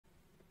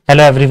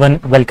Hello everyone,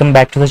 welcome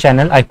back to the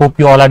channel. I hope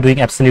you all are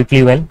doing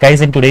absolutely well. Guys,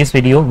 in today's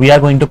video, we are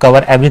going to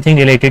cover everything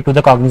related to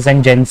the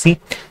Cognizant GenC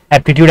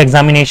aptitude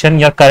examination,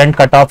 your current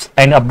cutoffs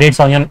and updates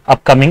on your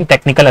upcoming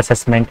technical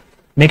assessment.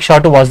 Make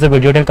sure to watch the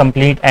video till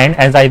complete end,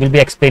 as I will be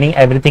explaining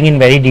everything in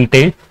very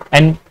detail,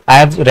 and I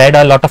have read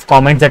a lot of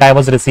comments that I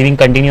was receiving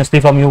continuously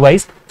from you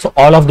guys. So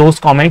all of those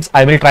comments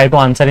I will try to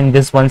answer in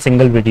this one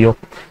single video.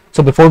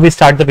 So before we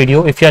start the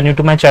video, if you are new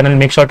to my channel,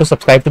 make sure to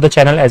subscribe to the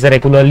channel, as I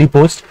regularly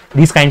post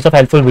these kinds of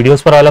helpful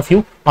videos for all of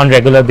you on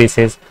regular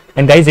basis.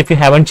 And guys, if you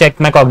haven't checked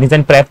my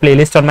Cognizant Prep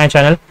playlist on my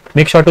channel,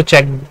 make sure to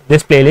check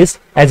this playlist,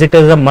 as it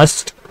is a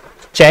must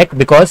check,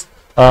 because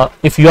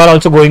if you are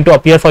also going to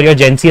appear for your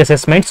GenC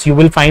assessments, you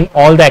will find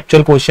all the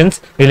actual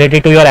questions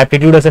related to your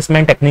aptitude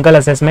assessment, technical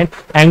assessment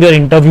and your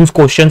interviews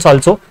questions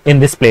also in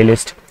this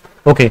playlist.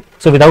 Okay,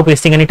 so without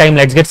wasting any time,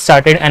 let's get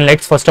started, and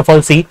let's first of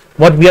all see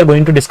what we are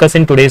going to discuss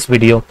in today's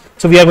video.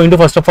 So we are going to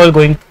first of all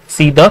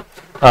see the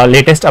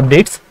latest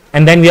updates,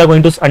 and then we are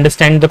going to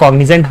understand the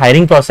Cognizant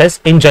hiring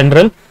process in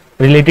general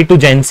related to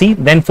GenC.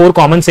 Then 4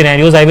 common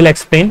scenarios I will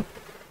explain.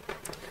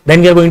 Then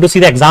we are going to see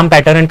the exam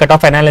pattern and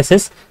cutoff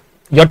analysis,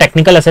 your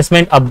technical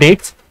assessment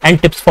updates and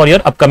tips for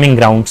your upcoming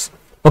rounds.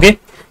 Okay,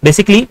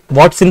 basically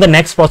what's in the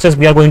next process,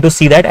 we are going to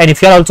see that. And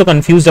if you are also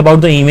confused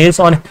about the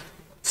emails, on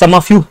some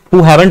of you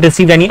who haven't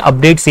received any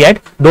updates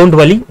yet, don't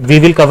worry, we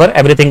will cover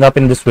everything up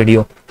in this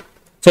video.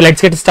 So let's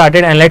get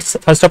started, and let's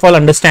first of all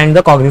understand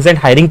the Cognizant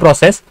hiring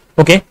process.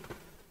 Okay,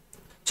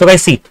 so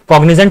guys, see,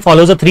 Cognizant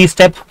follows a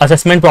 3-step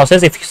assessment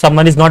process. If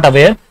someone is not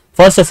aware,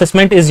 first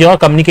assessment is your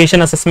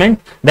communication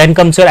assessment, then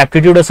comes your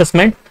aptitude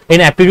assessment.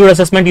 In aptitude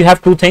assessment you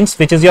have 2 things,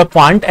 which is your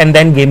quant and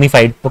then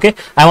gamified. Okay,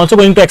 I'm also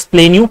going to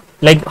explain you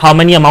like how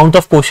many amount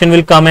of question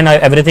will come and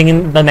everything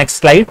in the next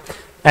slide.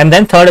 And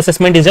then third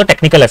assessment is your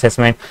technical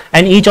assessment,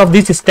 and each of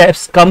these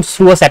steps comes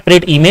through a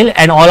separate email,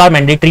 and all are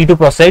mandatory to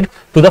proceed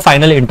to the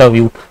final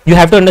interview. You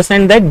have to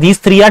understand that these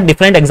 3 are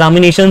different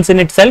examinations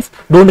in itself.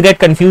 Don't get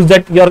confused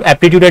that your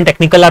aptitude and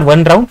technical are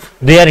one round.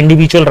 They are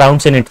individual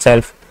rounds in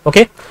itself.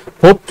 Okay,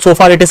 hope so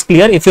far it is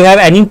clear. If you have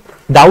any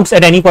doubts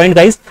at any point,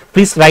 guys,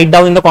 please write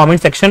down in the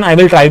comment section. I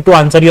will try to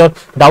answer your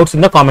doubts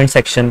in the comment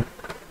section.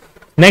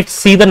 Next,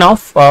 see the now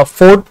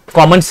 4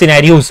 common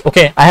scenarios.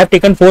 Okay, I have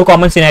taken 4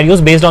 common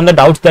scenarios based on the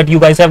doubts that you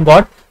guys have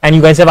got and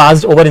you guys have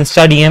asked over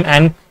Insta DM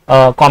and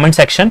comment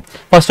section.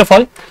 First of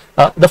all,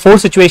 the 4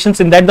 situations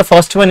in that, the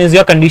first one is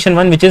your condition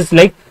 1, which is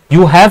like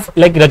you have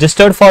like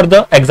registered for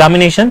the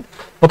examination,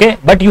 okay,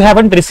 but you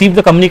haven't received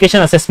the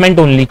communication assessment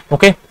only.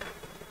 Okay,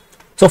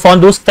 so for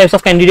those types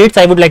of candidates,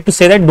 I would like to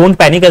say that don't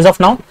panic as of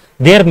now.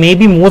 There may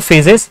be more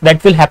phases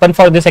that will happen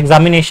for this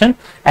examination,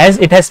 as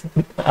it has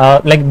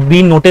like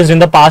been noticed in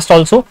the past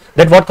also,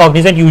 that what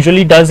Cognizant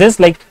usually does is,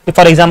 like, if,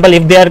 for example,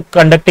 if they are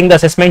conducting the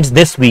assessments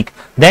this week,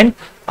 then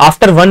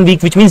after 1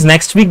 week, which means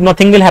next week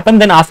nothing will happen,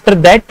 then after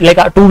that,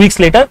 like 2 weeks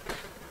later,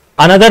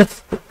 another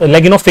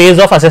phase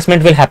of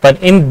assessment will happen.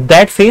 In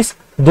that phase,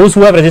 those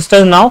who have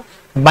registered now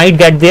might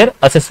get their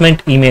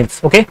assessment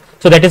emails. Okay,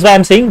 so that is why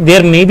I'm saying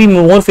there may be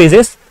more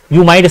phases.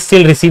 You might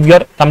still receive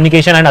your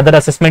communication and other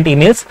assessment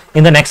emails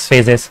in the next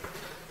phases.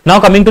 Now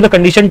coming to the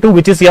condition 2,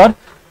 which is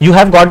you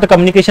have got the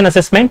communication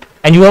assessment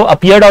and you have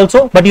appeared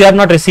also, but you have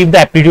not received the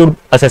aptitude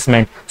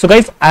assessment. So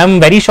guys, I am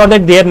very sure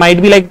that there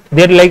might be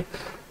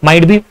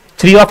might be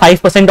 3 or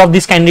 5% of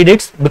these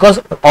candidates,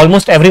 because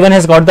almost everyone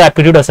has got the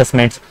aptitude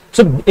assessments.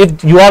 So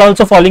if you are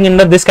also falling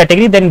under this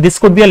category, then this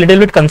could be a little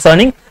bit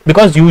concerning,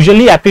 because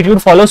usually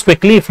aptitude follows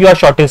quickly if you are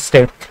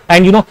shortlisted.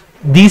 And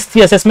these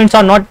 3 assessments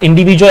are not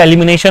individual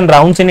elimination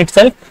rounds in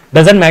itself.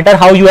 Doesn't matter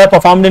how you have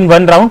performed in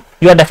one round,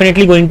 you are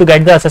definitely going to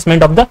get the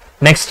assessment of the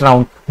next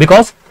round,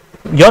 because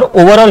your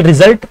overall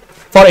result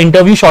for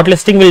interview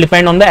shortlisting will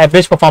depend on the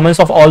average performance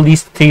of all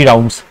these 3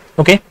 rounds.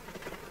 Okay,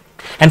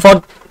 and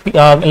for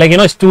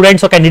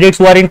students or candidates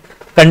who are in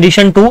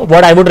condition 2,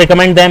 what I would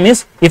recommend them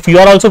is, if you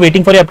are also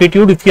waiting for your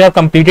aptitude, if you have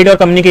completed your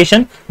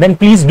communication, then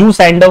please do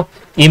send an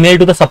email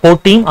to the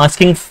support team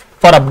asking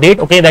for update,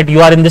 okay, that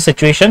you are in this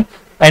situation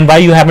and why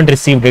you haven't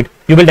received it.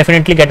 You will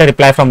definitely get a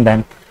reply from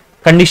them.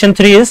 Condition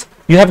 3 is,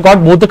 you have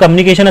got both the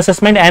communication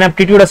assessment and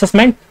aptitude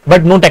assessment,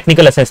 but no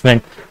technical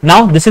assessment.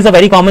 Now this is a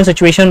very common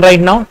situation right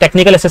now.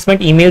 Technical assessment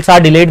emails are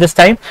delayed this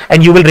time,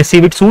 and you will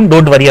receive it soon.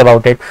 Don't worry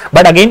about it.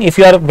 But again, if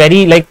you are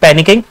very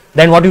panicking,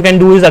 then what you can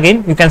do is,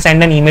 again, you can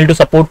send an email to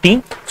support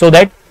team, so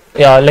that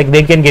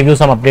they can give you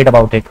some update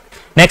about it.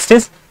 Next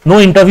is, no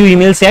interview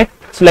emails yet.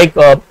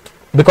 So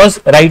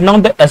because right now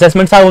the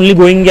assessments are only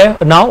going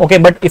now, okay,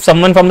 but if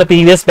someone from the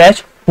previous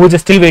batch who is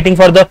still waiting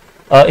for the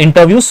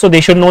interviews, so they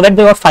should know that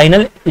the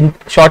final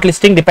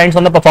shortlisting depends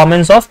on the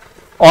performance of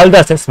all the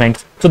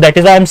assessments. So that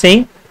is why I'm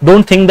saying,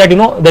 don't think that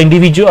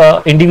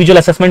the individual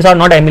assessments are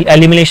not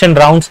elimination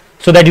rounds,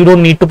 so that you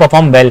don't need to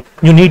perform well.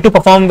 You need to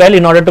perform well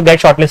in order to get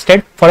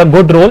shortlisted for a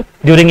good role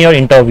during your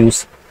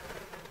interviews.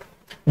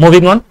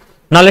 Moving on,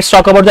 now let's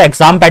talk about the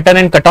exam pattern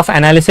and cutoff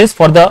analysis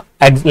for the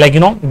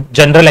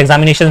general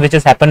examinations which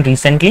has happened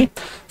recently.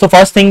 So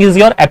first thing is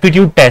your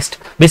aptitude test.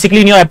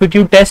 Basically, in your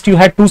aptitude test, you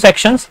had 2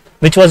 sections.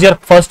 which was your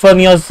first one,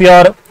 was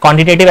your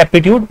quantitative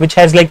aptitude, which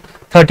has like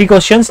 30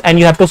 questions and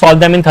you have to solve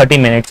them in 30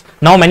 minutes.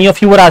 Now many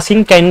of you were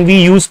asking, can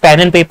we use pen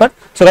and paper?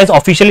 So guys,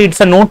 officially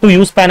it's a no to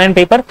use pen and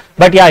paper,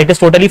 but yeah, it is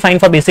totally fine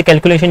for basic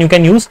calculation. You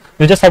can use,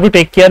 you just have to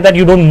take care that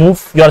you don't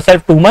move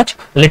yourself too much.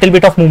 Little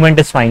bit of movement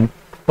is fine.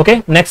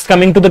 Okay, next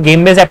coming to the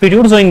game based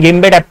aptitude. So in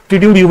game based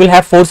aptitude you will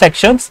have 4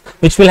 sections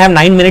which will have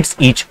 9 minutes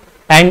each,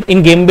 and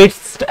in game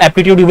based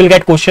aptitude you will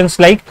get questions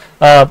like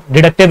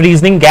deductive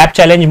reasoning, gap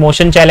challenge,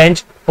 motion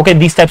challenge. Okay,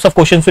 these types of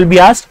questions will be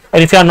asked,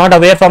 and if you are not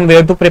aware from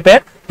where to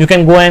prepare, you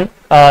can go and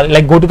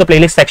go to the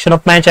playlist section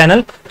of my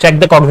channel, check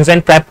the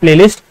Cognizant prep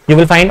playlist. You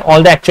will find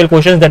all the actual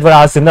questions that were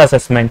asked in the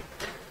assessment.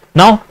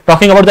 Now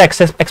talking about the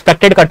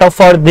expected cutoff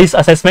for these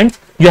assessments,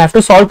 you have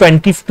to solve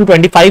 20 to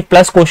 25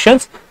 plus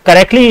questions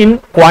correctly in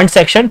quant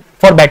section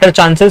for better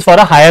chances for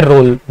a higher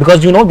role,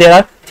 because you know there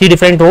are 3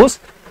 different roles,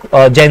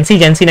 GenC,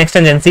 GenC Next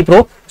and GenC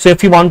Pro. So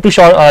if you want to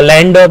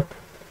land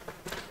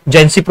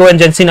GenC Pro and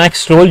GenC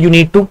Next role, you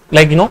need to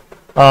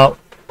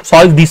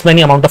solve these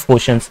many amount of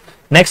questions.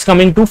 Next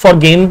coming to for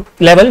game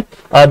level,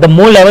 the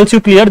more levels you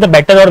clear, the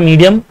better, or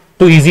medium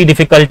to easy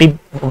difficulty.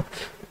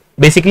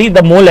 Basically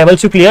the more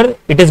levels you clear,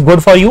 it is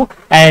good for you,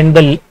 and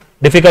the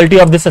difficulty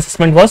of this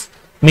assessment was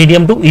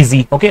medium to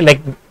easy. Okay, like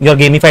your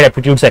gamified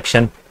aptitude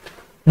section.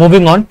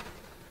 Moving on,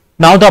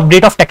 now the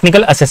update of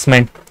technical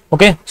assessment.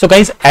 Okay, so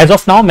guys, as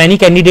of now many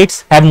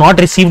candidates have not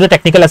received the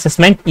technical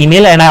assessment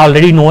email, and I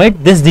already know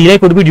it. This delay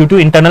could be due to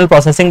internal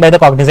processing by the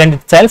Cognizant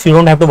itself. You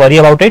don't have to worry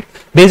about it.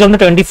 Based on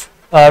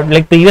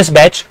the previous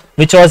batch,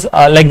 which was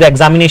like the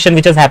examination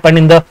which has happened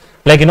in the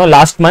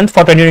last month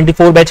for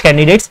 2024 batch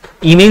candidates,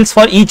 emails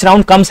for each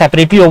round come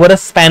separately over a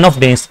span of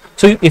days.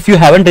 So if you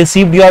haven't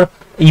received your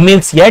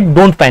emails yet,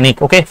 don't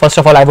panic. Okay, first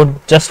of all I would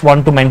just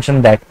want to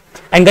mention that.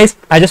 And guys,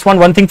 I just want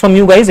one thing from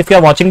you guys. If you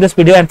are watching this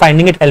video and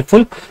finding it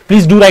helpful,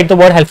 please do write the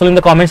word helpful in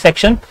the comment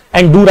section,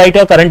 and do write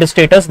your current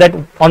status, that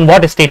on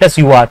what status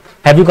you are.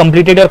 Have you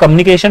completed your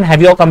communication?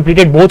 Have you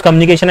completed both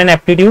communication and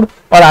aptitude,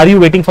 or are you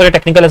waiting for your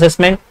technical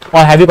assessment, or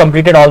have you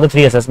completed all the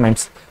 3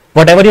 assessments?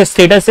 Whatever your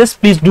status is,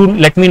 please do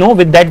let me know.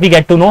 With that we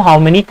get to know how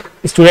many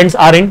students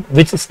are in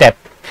which step.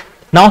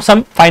 Now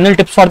some final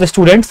tips for the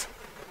students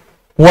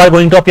who are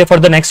going to appear for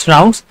the next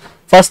rounds.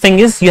 First thing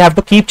is, you have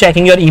to keep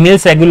checking your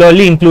emails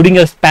regularly, including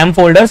your spam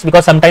folders,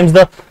 because sometimes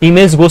the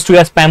emails goes to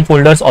your spam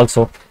folders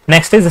also.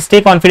 Next is, stay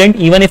confident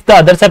even if the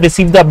others have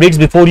received the updates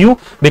before you,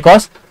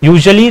 because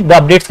usually the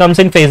updates comes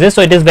in phases,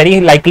 so it is very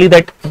likely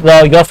that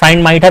your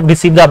friend might have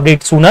received the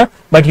update sooner,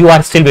 but you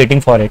are still waiting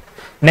for it.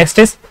 Next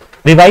is,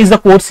 revise the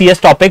core CS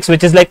topics,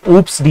 which is like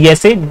OOPS,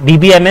 DSA,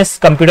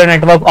 DBMS, computer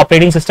network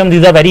operating system.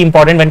 These are very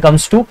important when it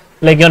comes to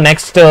like your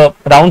next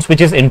rounds,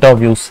 which is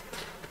interviews.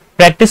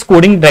 Practice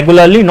coding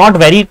regularly, not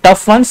very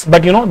tough ones,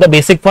 but the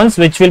basic ones,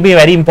 which will be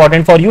very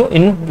important for you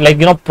in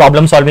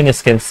problem solving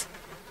skills.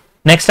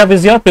 Next up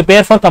is your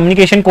prepare for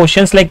communication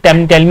questions like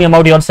tell me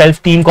about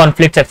yourself, team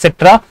conflicts,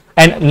 etc.,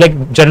 and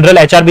like general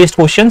HR based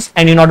questions.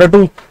 And in order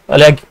to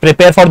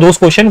prepare for those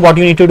questions, what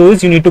you need to do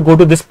is you need to go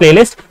to this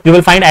playlist. You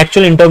will find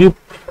actual interview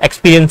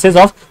experiences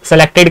of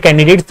selected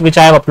candidates which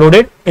I have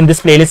uploaded in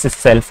this playlist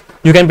itself.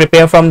 You can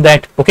prepare from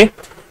that. Okay,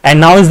 and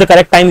now is the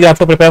correct time. You have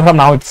to prepare from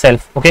now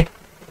itself. Okay,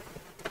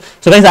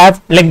 so guys, I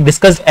have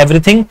discussed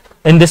everything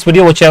in this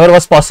video, whichever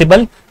was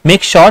possible.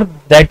 Make sure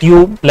that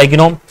you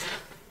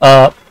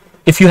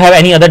if you have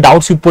any other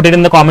doubts, you put it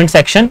in the comment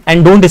section,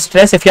 and don't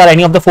distress if you are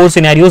any of the 4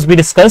 scenarios we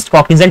discussed.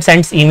 Cognizant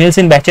sends emails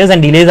in batches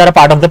and delays are a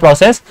part of the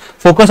process.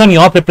 Focus on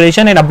your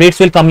preparation and updates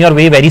will come your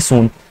way very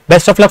soon.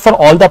 Best of luck for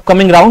all the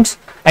upcoming rounds,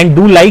 and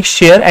do like,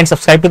 share and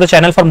subscribe to the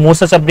channel for more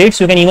such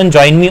updates. You can even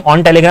join me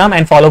on Telegram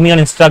and follow me on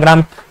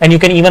Instagram, and you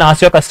can even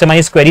ask your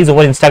customized queries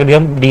over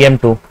Instagram DM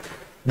too.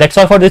 That's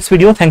all for this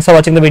video. Thanks for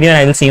watching the video, and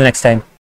I will see you next time.